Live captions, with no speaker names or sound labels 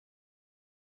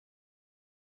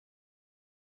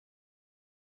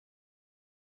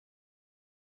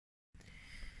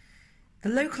The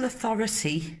local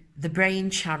authority, the Brain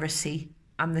Charity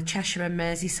and the Cheshire and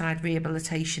Merseyside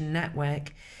Rehabilitation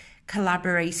Network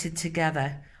collaborated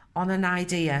together on an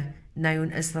idea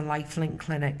known as the LifeLink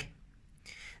Clinic.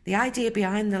 The idea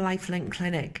behind the LifeLink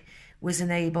Clinic was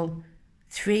enable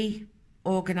 3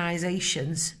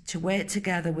 organisations to work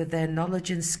together with their knowledge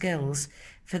and skills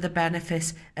for the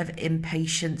benefit of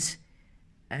inpatients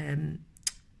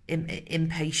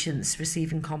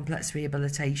receiving complex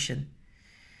rehabilitation.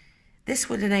 This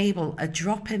would enable a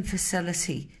drop-in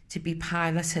facility to be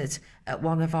piloted at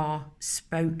one of our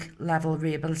spoke level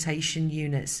rehabilitation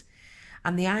units.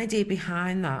 And the idea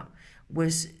behind that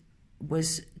was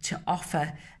to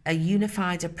offer a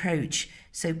unified approach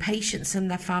so patients and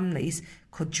their families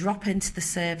could drop into the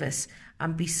service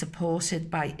and be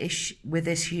supported with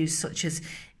issues such as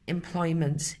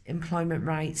employment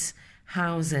rights,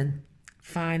 housing,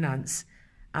 finance,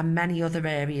 and many other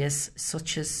areas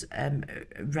such as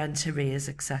rent arrears,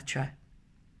 etc.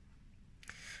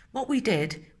 What we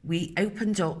did, we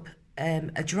opened up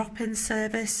a drop-in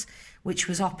service which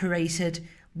was operated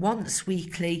once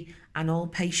weekly, and all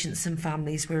patients and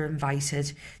families were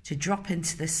invited to drop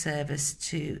into this service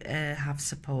to have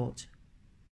support.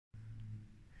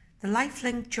 The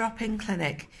LifeLink drop-in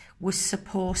clinic was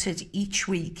supported each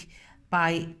week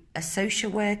by a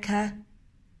social worker,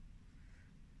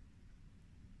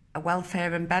 a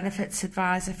welfare and benefits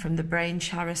advisor from the Brain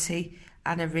Charity,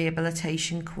 and a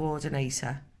rehabilitation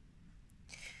coordinator.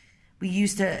 We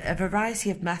used a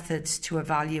variety of methods to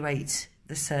evaluate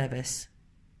the service.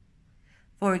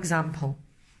 For example,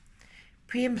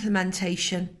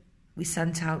 pre-implementation, we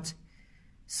sent out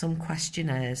some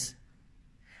questionnaires,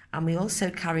 and we also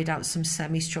carried out some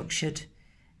semi-structured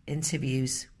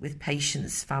interviews with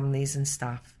patients, families and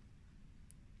staff.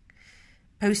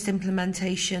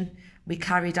 Post-implementation, we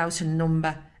carried out a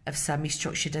number of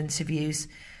semi-structured interviews,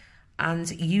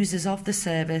 and users of the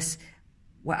service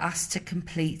were asked to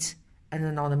complete an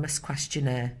anonymous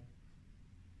questionnaire.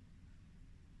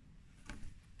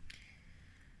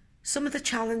 Some of the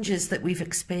challenges that we've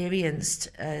experienced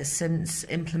since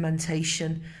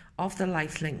implementation of the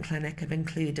LifeLink Clinic have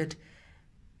included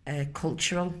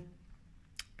cultural,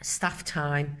 staff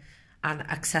time and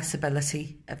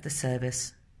accessibility of the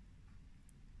service.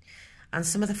 And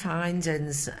some of the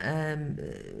findings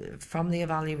from the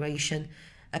evaluation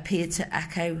appeared to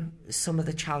echo some of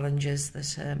the challenges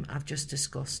that I've just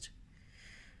discussed.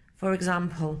 For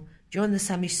example, during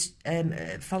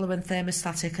the following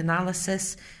thermostatic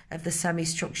analysis of the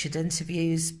semi-structured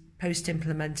interviews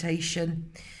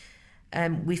post-implementation,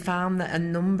 we found that a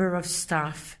number of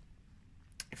staff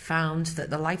found that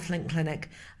the LifeLink Clinic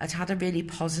had a really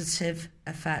positive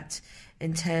effect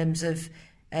in terms of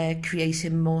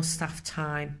creating more staff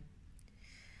time,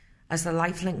 as the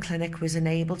LifeLink Clinic was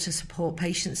enabled to support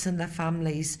patients and their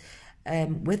families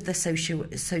with the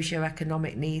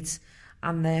socio-economic needs,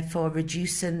 and therefore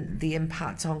reducing the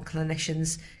impact on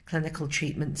clinicians' clinical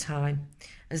treatment time,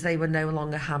 as they were no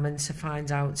longer having to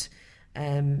find out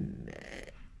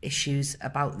issues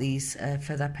about these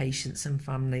for their patients and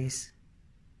families.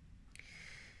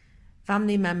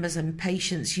 Family members and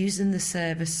patients using the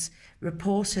service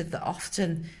reported that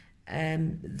often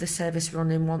the service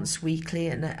running once weekly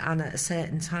and at a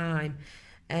certain time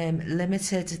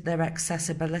limited their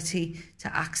accessibility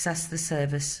to access the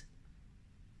service.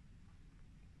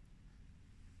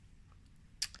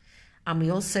 And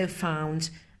we also found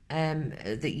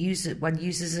that when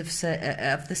users of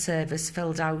the service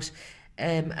filled out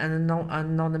an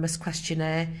anonymous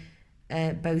questionnaire,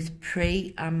 both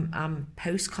pre and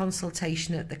post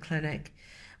consultation at the clinic,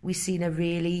 we've seen a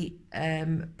really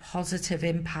positive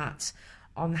impact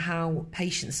on how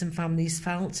patients and families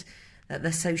felt that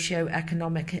their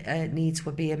socio-economic needs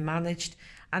were being managed,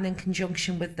 and in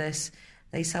conjunction with this,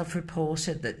 they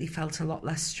self-reported that they felt a lot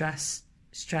less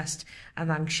stressed and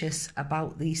anxious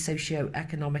about the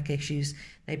socio-economic issues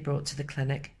they brought to the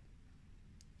clinic.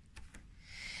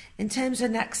 In terms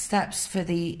of next steps for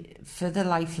the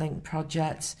LifeLink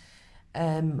project,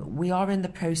 we are in the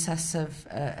process of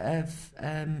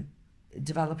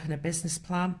developing a business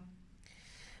plan.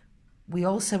 We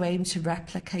also aim to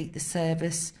replicate the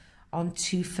service on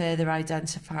 2 further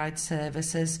identified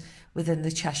services within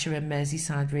the Cheshire and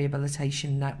Merseyside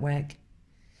Rehabilitation Network.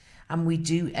 And we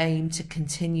do aim to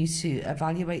continue to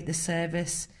evaluate the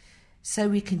service so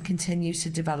we can continue to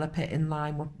develop it in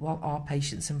line with what our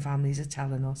patients and families are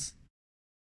telling us.